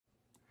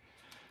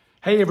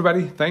Hey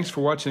everybody, thanks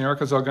for watching the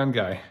Arkansas Gun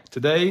Guy.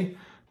 Today,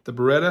 the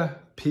Beretta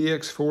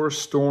PX4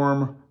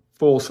 Storm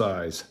full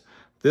size.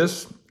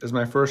 This is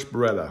my first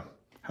Beretta.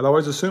 I'd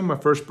always assumed my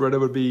first Beretta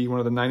would be one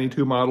of the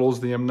 92 models,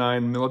 the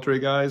M9 military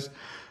guys,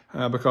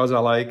 because I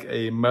like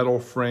a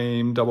metal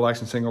frame, double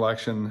action, single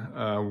action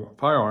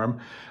firearm.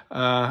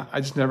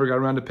 I just never got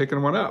around to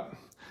picking one up.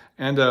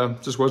 And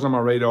just wasn't on my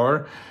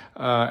radar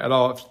at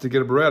all to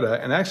get a Beretta.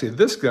 And actually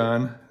this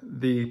gun,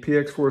 the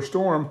PX4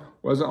 Storm,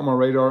 wasn't on my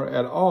radar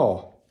at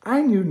all.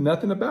 I knew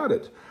nothing about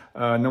it.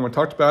 No one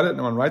talked about it.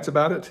 No one writes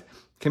about it.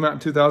 Came out in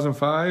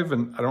 2005,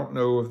 and I don't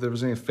know if there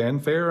was any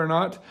fanfare or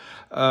not.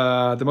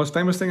 The most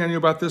famous thing I knew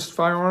about this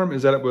firearm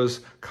is that it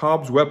was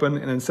Cobb's weapon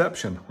in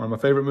Inception, one of my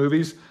favorite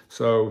movies.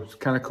 So it's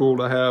kind of cool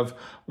to have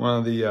one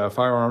of the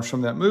firearms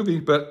from that movie,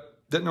 but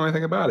didn't know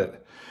anything about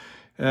it.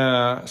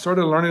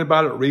 Started learning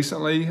about it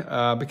recently,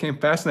 became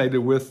fascinated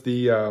with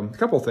the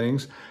couple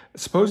things.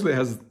 Supposedly it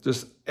has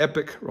just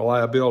epic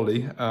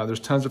reliability.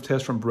 There's tons of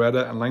tests from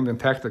Beretta and Langdon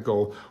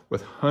Tactical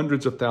with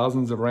hundreds of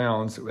thousands of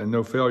rounds and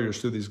no failures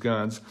through these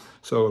guns.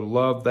 So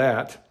love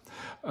that.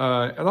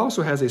 It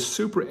also has a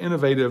super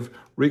innovative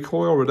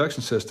recoil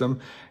reduction system.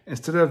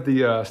 Instead of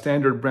the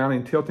standard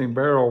Browning tilting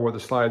barrel where the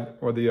slide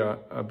or the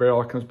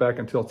barrel comes back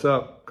and tilts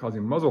up,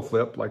 causing muzzle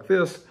flip like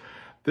this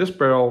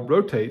barrel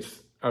rotates,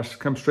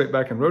 comes straight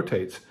back and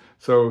rotates.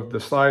 So the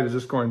slide is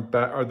just going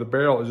back, or the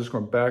barrel is just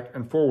going back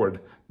and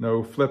forward.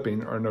 No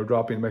flipping or no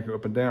dropping, making it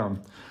up and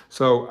down.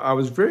 So I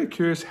was very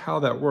curious how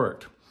that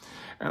worked.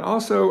 And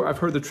also I've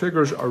heard the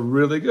triggers are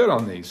really good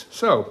on these.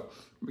 So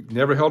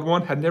never held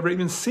one, had never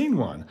even seen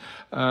one.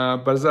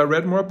 But as I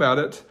read more about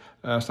it,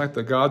 it's like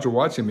the gods were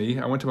watching me.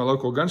 I went to my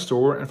local gun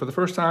store, and for the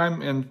first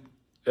time in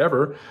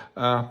ever,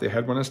 they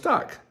had one in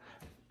stock.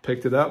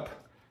 Picked it up,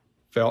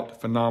 felt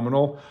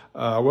phenomenal.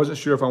 I wasn't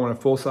sure if I wanted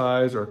full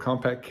size or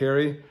compact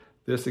carry.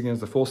 This again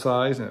is the full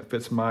size, and it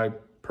fits my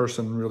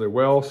person really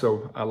well,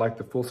 so I like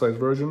the full size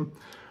version.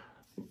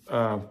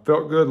 Felt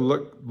good,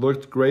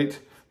 looked great,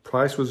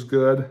 price was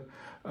good,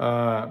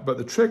 but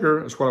the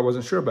trigger is what I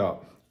wasn't sure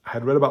about. I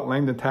had read about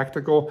Langdon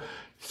Tactical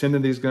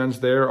sending these guns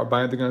there or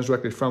buying the guns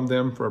directly from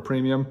them for a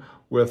premium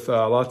with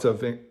lots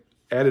of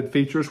added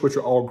features, which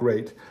are all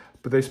great,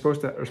 but they're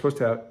supposed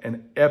to have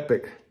an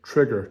epic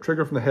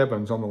trigger from the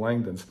heavens on the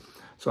Langdons.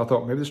 So I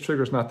thought maybe this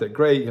trigger is not that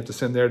great, you have to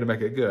send there to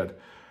make it good.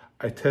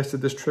 I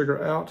tested this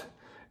trigger out.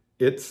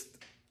 It's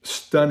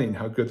stunning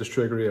how good this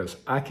trigger is.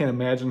 I can't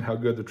imagine how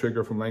good the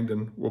trigger from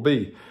Langdon will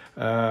be.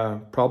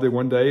 Probably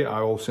one day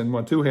I will send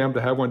one to him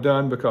to have one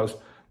done because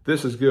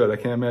this is good. I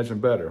can't imagine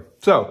better.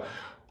 So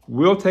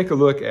we'll take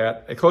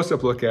a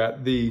close-up look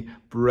at the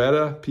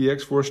Beretta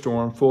PX4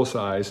 Storm full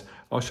size.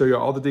 I'll show you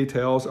all the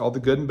details, all the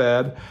good and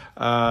bad.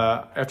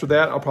 After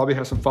that, I'll probably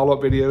have some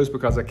follow-up videos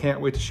because I can't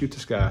wait to shoot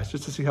this guy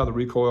just to see how the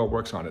recoil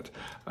works on it.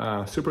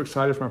 Super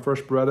excited for my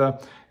first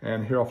Beretta,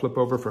 and here I'll flip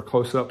over for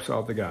close-ups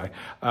of the guy.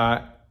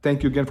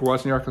 Thank you again for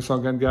watching the Arkansas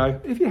Gun Guy.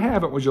 If you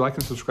haven't, would you like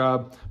and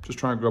subscribe? I'm just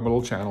trying to grow my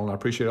little channel, and I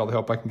appreciate all the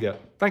help I can get.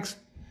 Thanks.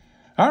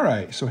 All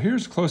right, so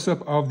here's a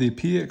close-up of the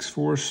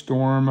PX4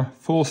 Storm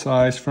full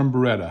size from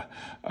Beretta.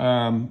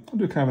 I'll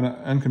do kind of an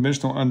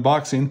unconventional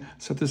unboxing,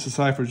 set this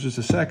aside for just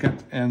a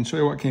second, and show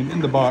you what came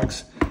in the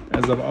box,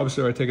 as I've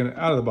obviously already taken it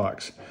out of the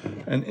box.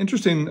 And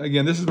interesting,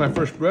 again, this is my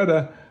first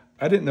Beretta.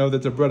 I didn't know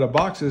that the Beretta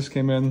boxes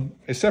came in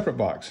a separate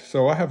box.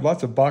 So I have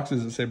lots of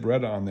boxes that say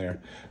Beretta on there.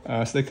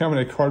 So they come in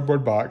a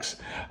cardboard box.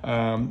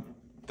 The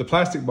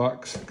plastic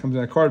box comes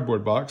in a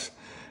cardboard box.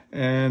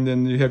 And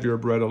then you have your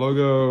Beretta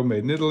logo,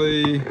 made in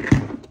Italy.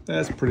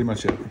 That's pretty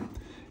much it.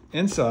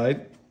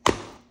 Inside,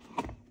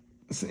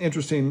 some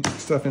interesting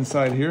stuff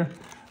inside here.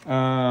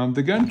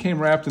 The gun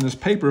came wrapped in this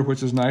paper,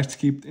 which is nice to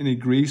keep any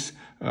grease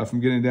from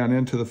getting down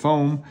into the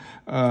foam.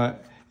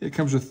 It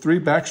comes with 3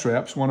 back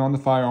straps, one on the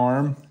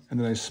firearm, and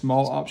then a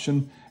small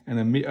option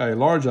and a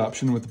large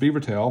option with the beaver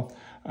tail.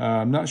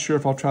 I'm not sure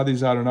if I'll try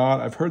these out or not.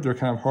 I've heard they're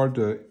kind of hard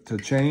to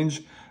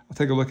change. I'll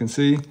take a look and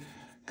see.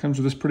 Comes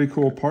with this pretty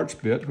cool parts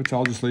bit, which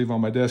I'll just leave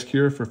on my desk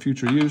here for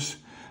future use.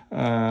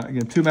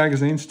 Again, 2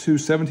 magazines, 2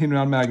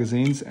 17-round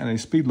magazines, and a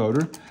speed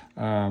loader.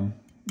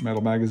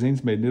 Metal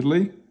magazines made in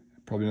Italy.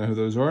 Probably know who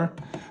those are.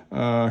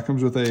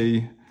 Comes with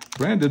a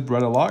branded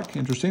Beretta lock.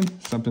 Interesting.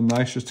 Something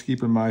nice just to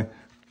keep in my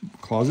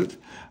closet.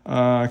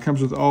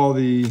 Comes with all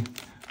the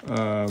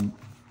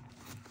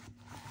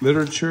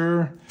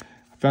literature.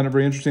 I found it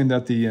very interesting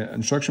that the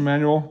instruction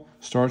manual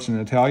starts in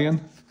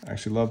Italian. I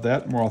actually love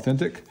that, more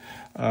authentic.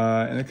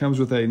 And it comes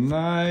with a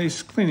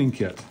nice cleaning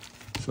kit.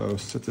 So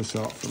set this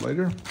out for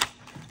later.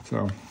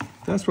 So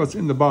that's what's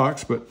in the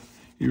box, but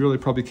you really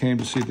probably came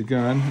to see the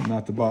gun,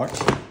 not the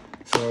box.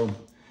 So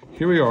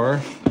here we are,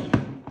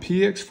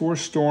 PX4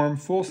 Storm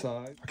full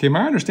size. Okay,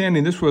 my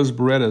understanding, this was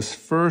Beretta's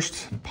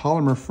first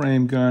polymer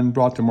frame gun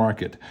brought to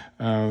market.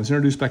 It was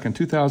introduced back in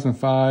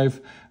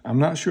 2005. I'm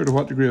not sure to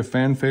what degree of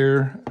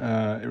fanfare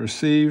it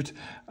received.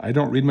 I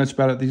don't read much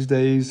about it these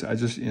days. I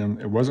just,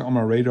 it wasn't on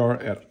my radar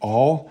at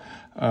all.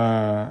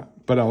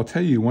 But I'll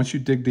tell you, once you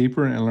dig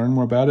deeper and learn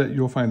more about it,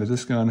 you'll find that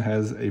this gun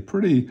has a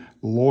pretty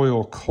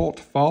loyal cult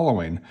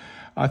following.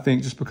 I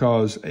think just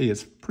because, A,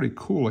 it's a pretty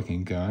cool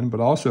looking gun, but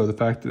also the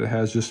fact that it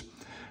has just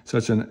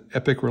such an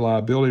epic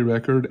reliability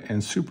record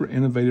and super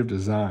innovative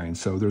design.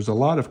 So there's a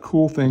lot of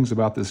cool things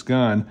about this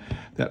gun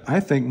that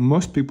I think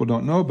most people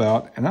don't know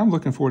about, and I'm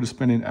looking forward to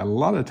spending a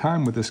lot of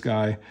time with this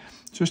guy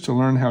just to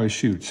learn how he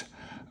shoots.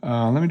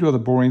 Let me do all the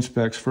boring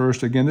specs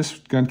first. Again, this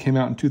gun came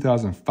out in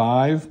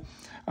 2005.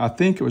 I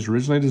think it was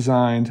originally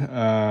designed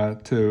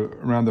to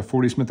around the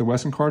 40 Smith &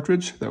 Wesson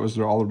cartridge. That was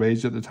all the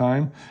rage at the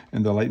time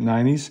in the late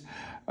 90s.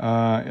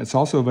 It's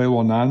also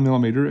available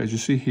 9mm, as you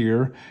see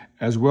here,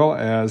 as well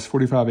as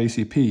 45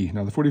 ACP.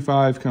 Now, the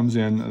 45 comes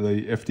in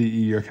the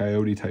FDE or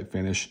Coyote type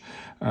finish,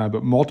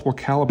 but multiple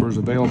calibers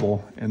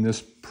available in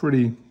this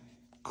pretty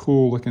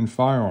cool looking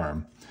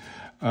firearm.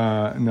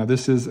 Now,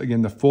 this is,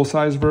 again, the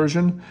full-size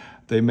version.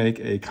 They make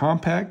a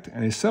compact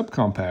and a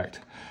subcompact.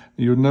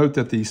 You'll note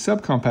that the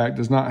subcompact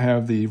does not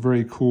have the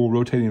very cool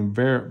rotating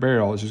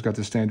barrel. It's just got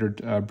the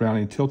standard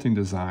Browning tilting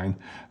design.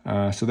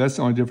 So that's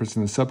the only difference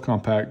in the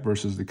subcompact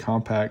versus the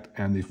compact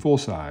and the full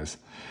size.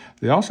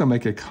 They also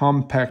make a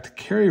compact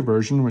carry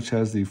version, which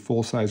has the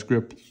full-size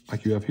grip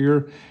like you have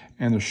here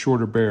and the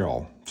shorter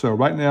barrel. So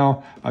right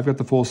now, I've got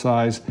the full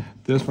size.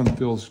 This one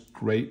feels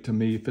great to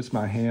me. It fits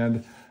my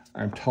hand.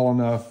 I'm tall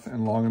enough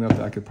and long enough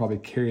that I could probably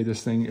carry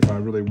this thing if I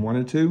really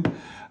wanted to.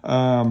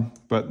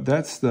 But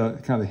that's the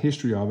kind of the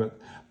history of it.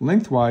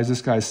 Lengthwise,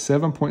 this guy's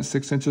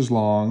 7.6 inches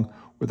long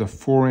with a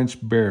 4-inch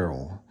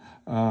barrel.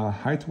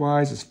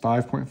 Height-wise, it's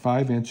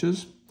 5.5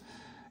 inches.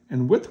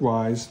 And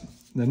width-wise,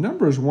 the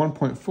number is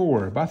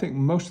 1.4, but I think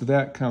most of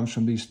that comes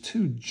from these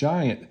two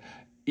giant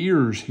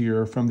ears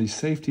here from the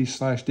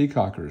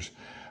safety/decockers.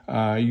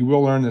 You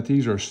will learn that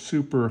these are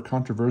super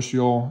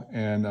controversial,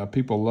 and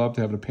people love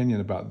to have an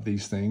opinion about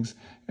these things,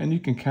 and you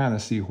can kind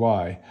of see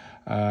why,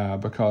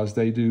 because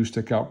they do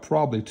stick out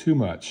probably too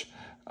much.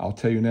 I'll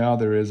tell you now,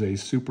 there is a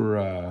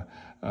super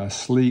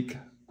sleek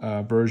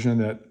version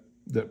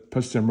that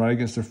puts them right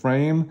against the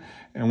frame,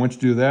 and once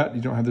you do that,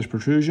 you don't have this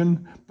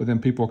protrusion, but then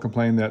people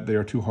complain that they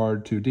are too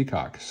hard to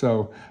decock.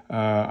 So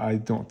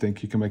I don't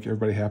think you can make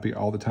everybody happy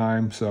all the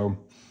time. So,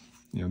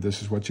 you know,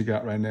 this is what you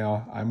got right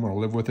now. I'm going to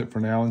live with it for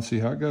now and see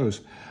how it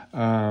goes.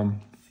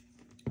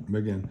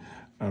 Again,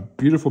 a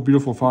beautiful,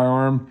 beautiful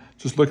firearm.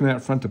 Just looking at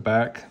it front to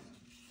back,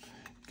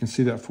 you can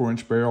see that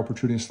 4-inch barrel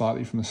protruding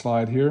slightly from the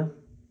slide here.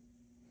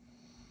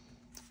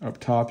 Up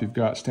top, you've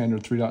got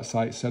standard 3-dot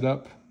sight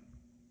setup.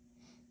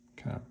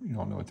 Kind of, you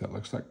don't know what that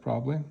looks like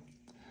probably.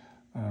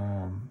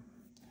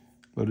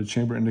 Loaded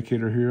chamber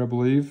indicator here, I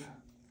believe.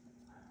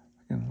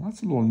 Again,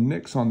 lots of little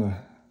nicks on the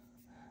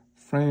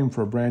frame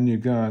for a brand new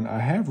gun. I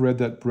have read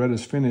that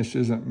Beretta's finish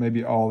isn't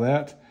maybe all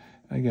that.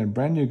 Again,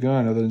 brand new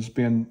gun, other than just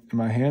being in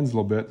my hands a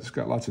little bit, it's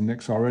got lots of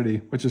nicks already,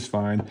 which is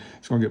fine.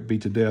 It's going to get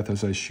beat to death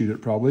as I shoot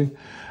it probably.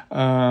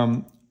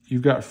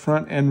 You've got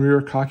front and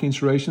rear cocking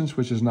serrations,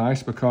 which is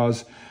nice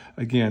because,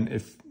 again,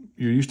 if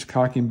you're used to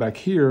cocking back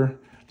here,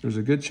 there's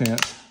a good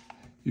chance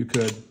you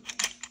could,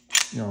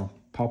 you know,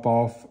 pop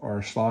off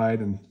or slide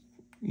and,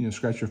 you know,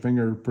 scratch your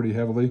finger pretty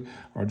heavily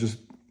or just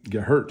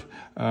get hurt.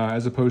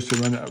 As opposed to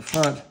run it up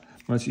front,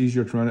 much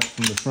easier to run it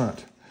from the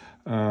front.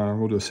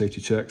 We'll do a safety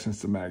check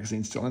since the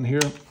magazine's still in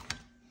here.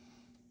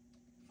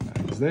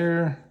 Mag is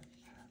there.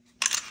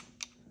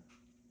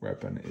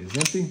 Weapon is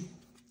empty.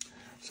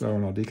 So,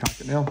 and I'll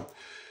decock it now.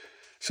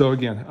 So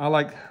again, I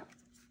like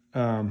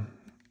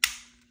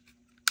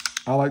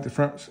the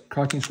front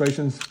cocking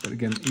serrations, but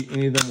again,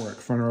 any of them work,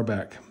 front or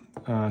back.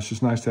 It's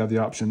just nice to have the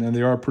option, and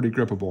they are pretty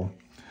grippable.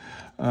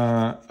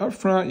 Up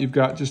front, you've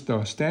got just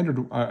a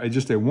standard,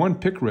 just a one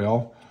pick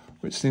rail,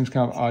 which seems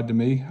kind of odd to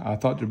me. I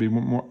thought there'd be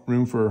more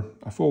room for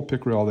a full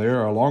pick rail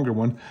there, or a longer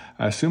one.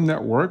 I assume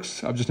that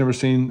works. I've just never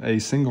seen a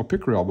single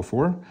pick rail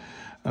before.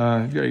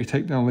 You've got your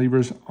takedown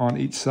levers on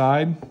each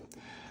side.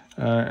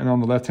 And on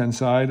the left-hand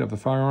side of the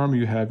firearm,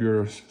 you have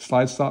your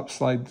slide stop,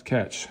 slide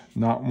catch,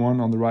 not one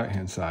on the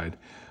right-hand side.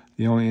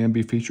 The only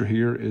MB feature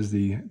here is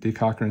the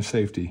decocker and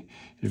safety.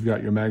 You've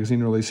got your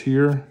magazine release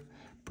here,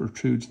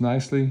 protrudes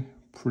nicely,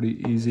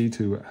 pretty easy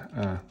to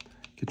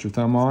get your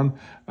thumb on.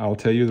 I'll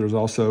tell you there's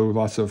also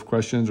lots of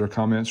questions or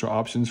comments or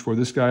options for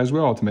this guy as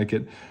well to make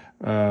it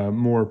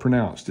more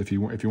pronounced if you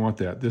want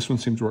that. This one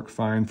seems to work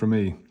fine for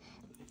me.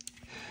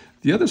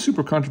 The other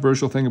super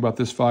controversial thing about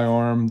this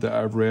firearm that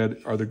I've read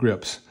are the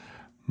grips.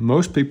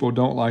 Most people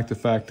don't like the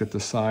fact that the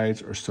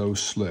sides are so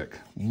slick.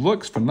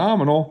 Looks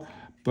phenomenal,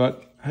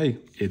 but hey,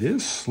 it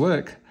is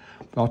slick.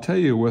 But I'll tell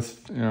you,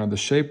 with the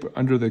shape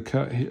under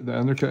the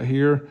undercut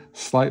here,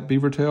 slight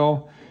beaver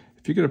tail,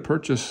 if you get a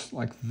purchase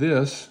like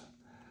this,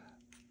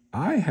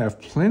 I have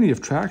plenty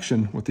of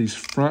traction with these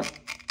front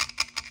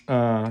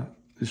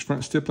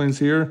stipplings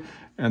here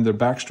and the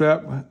back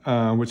strap,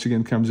 which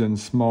again comes in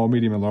small,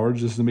 medium, and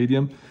large. This is the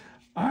medium.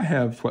 I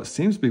have what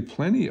seems to be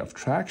plenty of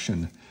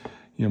traction.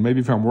 You know,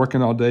 maybe if I'm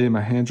working all day and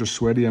my hands are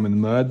sweaty, I'm in the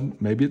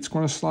mud, maybe it's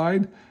going to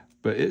slide,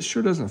 but it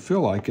sure doesn't feel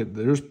like it.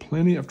 There's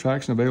plenty of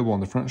traction available on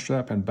the front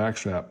strap and back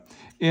strap.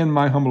 In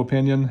my humble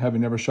opinion,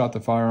 having never shot the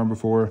firearm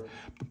before,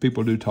 but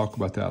people do talk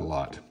about that a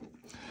lot.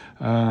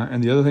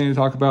 And the other thing to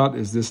talk about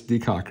is this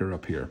decocker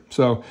up here.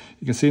 So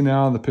you can see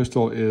now the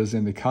pistol is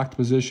in the cocked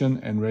position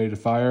and ready to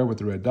fire with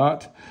the red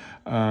dot.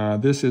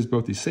 This is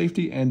both the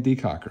safety and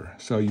decocker.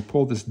 So you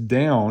pull this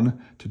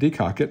down to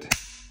decock it,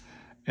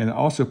 and it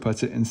also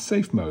puts it in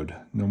safe mode,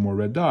 no more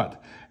red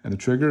dot. And the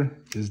trigger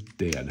is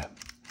dead.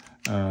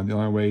 The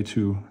only way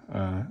to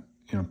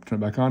turn it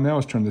back on now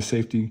is turn the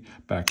safety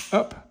back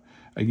up.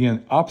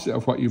 Again, opposite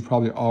of what you've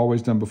probably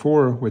always done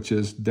before, which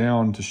is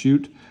down to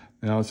shoot.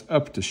 Now it's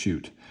up to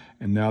shoot.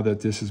 And now that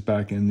this is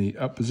back in the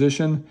up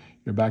position,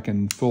 you're back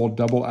in full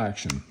double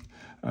action.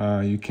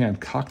 You can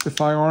cock the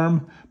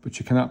firearm, but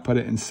you cannot put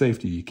it in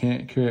safety. You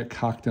can't carry it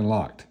cocked and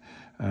locked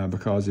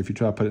because if you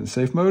try to put it in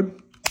safe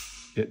mode,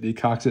 it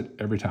decocks it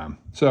every time.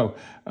 So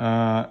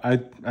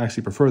I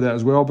actually prefer that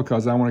as well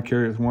because I want to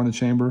carry it with one in the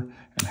chamber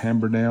and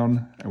hammer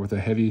down with a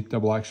heavy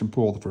double action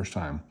pull the first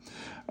time.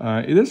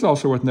 It is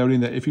also worth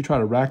noting that if you try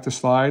to rack the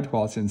slide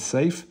while it's in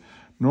safe,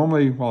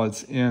 normally while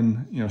it's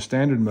in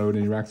standard mode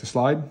and you rack the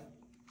slide,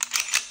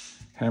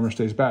 hammer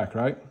stays back,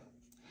 right?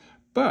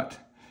 But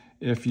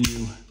if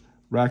you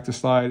rack the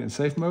slide in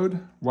safe mode,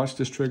 watch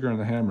this trigger and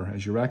the hammer.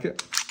 As you rack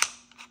it,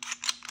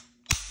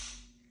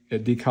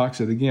 it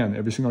decocks it again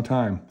every single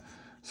time.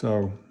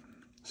 So,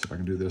 see if I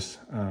can do this.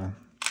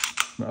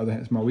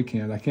 It's my weak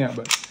hand. I can't,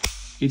 but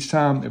each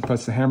time it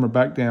puts the hammer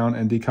back down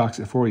and decocks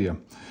it for you.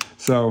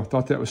 So,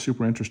 thought that was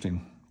super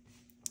interesting.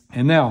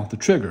 And now, the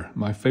trigger,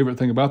 my favorite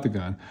thing about the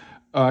gun.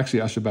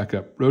 Actually, I should back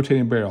up.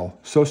 Rotating barrel.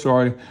 So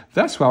sorry.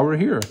 That's why we're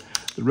here.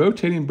 The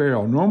rotating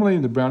barrel. Normally,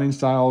 in the Browning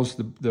styles,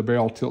 the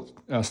barrel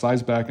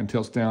slides back and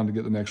tilts down to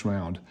get the next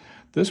round.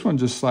 This one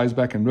just slides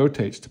back and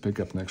rotates to pick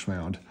up the next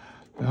round.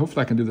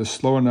 Hopefully, I can do this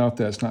slow enough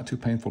that it's not too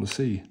painful to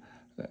see.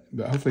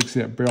 But hopefully you can see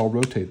that barrel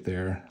rotate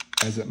there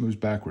as it moves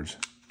backwards,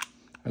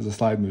 as the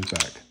slide moves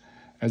back.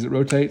 As it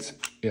rotates,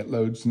 it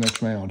loads the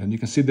next round. And you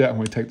can see that when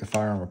we take the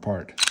firearm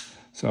apart.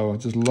 So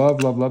just love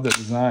that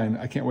design.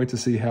 I can't wait to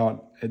see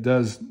how it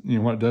does,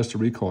 what it does to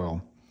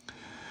recoil.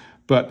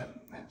 But,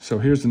 so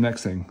here's the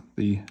next thing,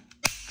 the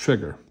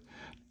trigger.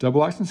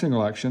 Double action,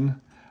 single action.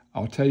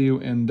 I'll tell you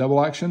in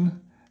double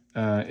action,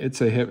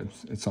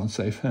 it's on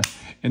safe.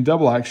 In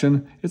double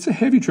action, it's a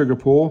heavy trigger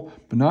pull,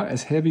 but not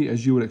as heavy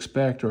as you would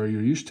expect or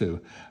you're used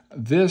to.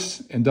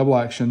 This, in double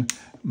action,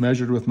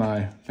 measured with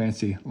my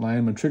fancy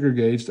lineman trigger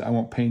gauge, I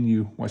won't pain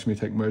you watching me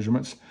take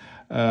measurements,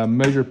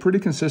 measured pretty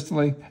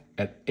consistently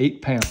at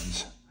 8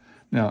 pounds.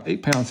 Now,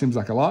 8 pounds seems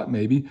like a lot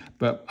maybe,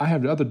 but I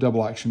have the other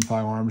double action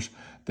firearms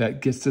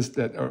that gets this,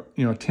 that are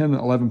 10 and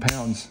 11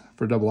 pounds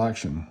for double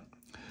action.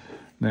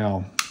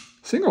 Now,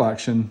 single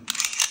action,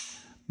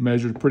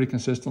 measured pretty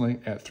consistently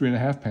at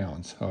 3.5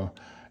 pounds. So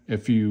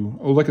if you,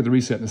 look at the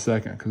reset in a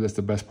second because that's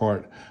the best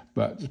part.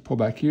 But just pull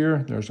back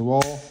here, there's the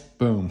wall,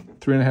 boom,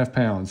 3.5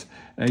 pounds.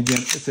 And again,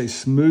 it's a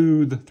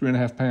smooth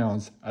 3.5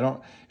 pounds.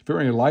 If it were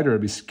any lighter,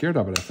 I'd be scared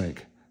of it, I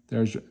think.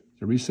 There's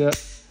the reset.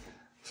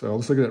 So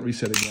let's look at that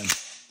reset again.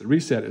 The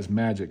reset is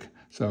magic.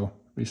 So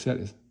reset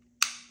is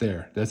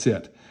there, that's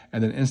it.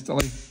 And then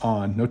instantly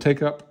on, no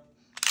take up.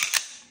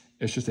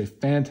 It's just a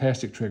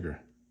fantastic trigger.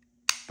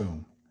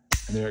 Boom,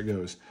 and there it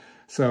goes.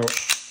 So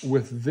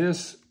with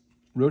this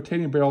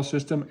rotating barrel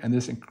system and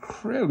this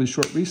incredibly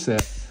short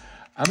reset,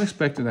 I'm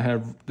expecting to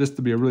have this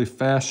to be a really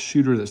fast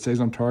shooter that stays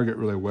on target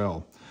really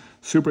well.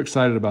 Super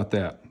excited about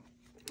that.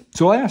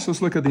 So last,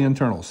 let's look at the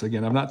internals.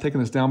 Again, I've not taken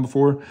this down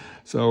before,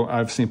 so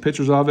I've seen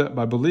pictures of it,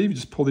 but I believe you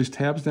just pull these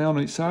tabs down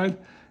on each side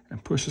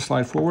and push the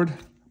slide forward.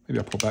 Maybe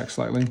I'll pull back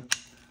slightly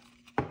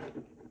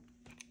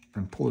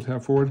and pull the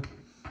tab forward.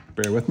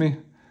 Bear with me.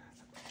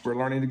 We're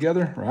learning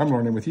together, or I'm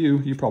learning with you.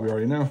 You probably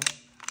already know.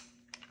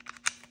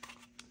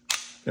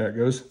 There it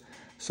goes.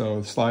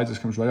 So the slide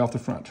just comes right off the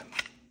front.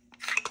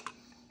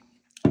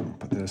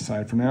 Put that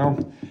aside for now.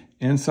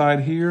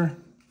 Inside here,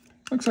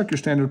 looks like your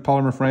standard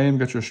polymer frame.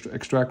 Got your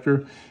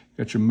extractor,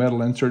 got your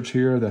metal inserts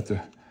here that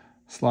the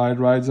slide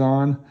rides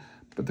on.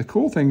 But the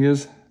cool thing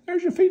is,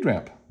 there's your feed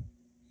ramp.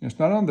 It's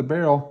not on the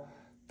barrel.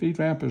 Feed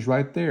ramp is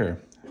right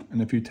there.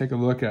 And if you take a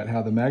look at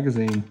how the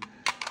magazine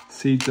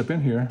seats up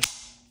in here,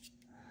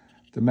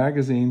 the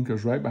magazine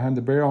goes right behind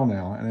the barrel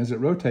now. And as it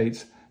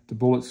rotates, the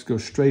bullets go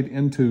straight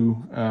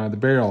into the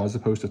barrel as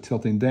opposed to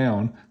tilting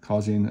down,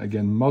 causing,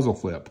 again, muzzle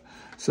flip.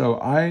 So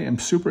I am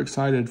super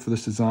excited for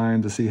this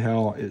design to see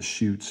how it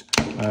shoots.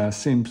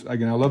 Seems,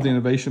 again, I love the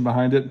innovation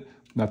behind it.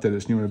 Not that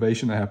it's new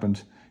innovation, that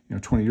happened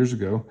 20 years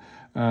ago.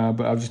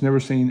 But I've just never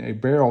seen a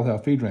barrel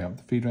without a feed ramp.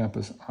 The feed ramp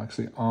is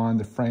actually on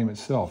the frame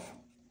itself.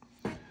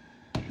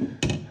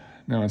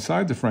 Now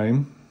inside the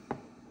frame,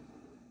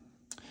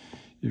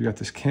 you've got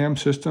this cam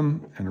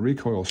system and a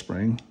recoil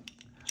spring.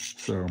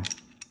 So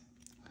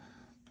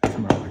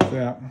come out like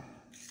that.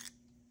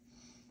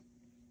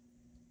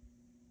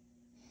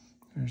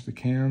 There's the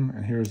cam,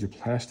 and here's the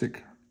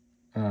plastic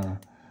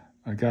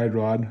guide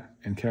rod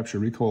and capture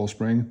recoil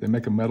spring. They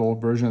make a metal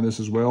version of this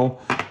as well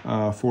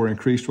for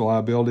increased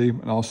reliability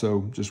and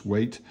also just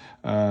weight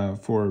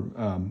for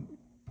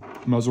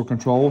muzzle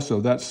control. So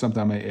that's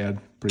something I may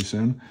add pretty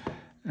soon.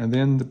 And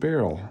then the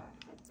barrel.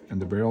 And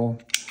the barrel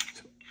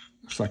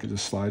looks like it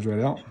just slides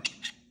right out.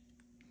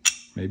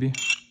 maybe.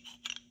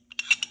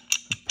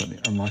 Put in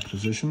the unlock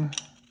position,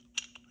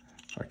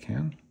 if I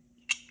can.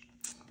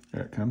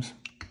 There it comes.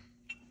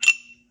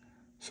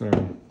 So,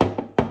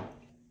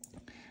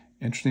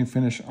 interesting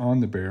finish on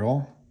the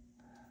barrel.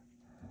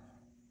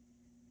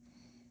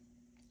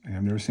 And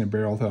I've never seen a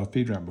barrel without a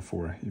feed ramp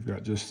before. You've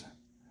got just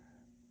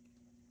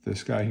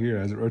this guy here.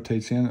 As it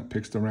rotates in, it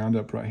picks the round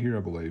up right here,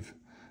 I believe.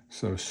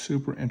 So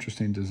super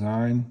interesting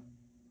design.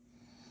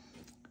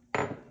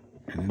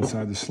 And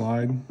inside the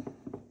slide,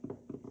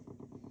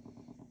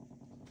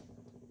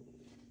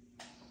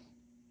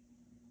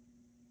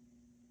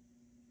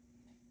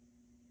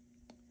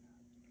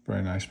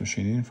 very nice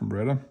machining from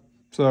Beretta.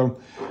 So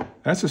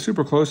that's a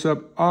super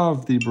close-up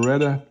of the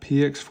Beretta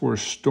PX4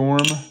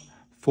 Storm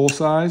full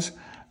size.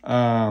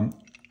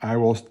 I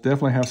will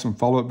definitely have some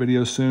follow-up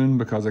videos soon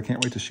because I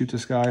can't wait to shoot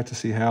this guy to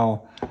see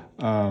how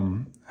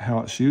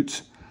it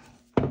shoots.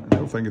 And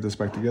hopefully I can get this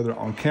back together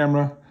on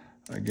camera.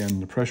 Again,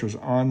 the pressure's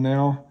on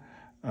now.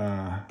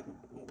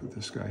 Put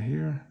this guy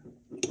here.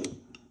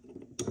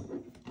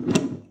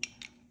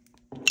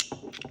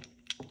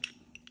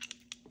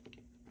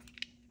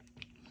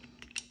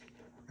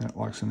 That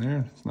locks in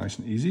there. It's nice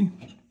and easy.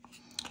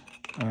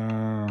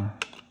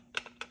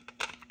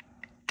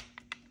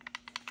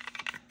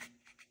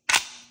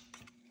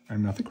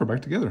 And I think we're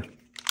back together.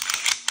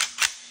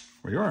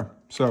 We are.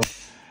 So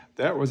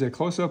that was a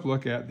close-up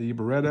look at the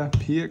Beretta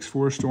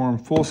PX4 Storm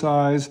full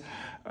size.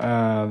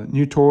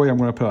 New toy I'm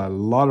going to put a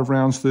lot of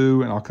rounds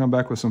through, and I'll come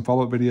back with some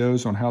follow-up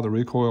videos on how the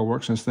recoil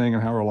works in this thing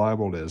and how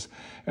reliable it is.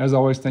 As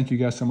always, thank you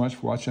guys so much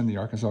for watching the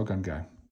Arkansas Gun Guy.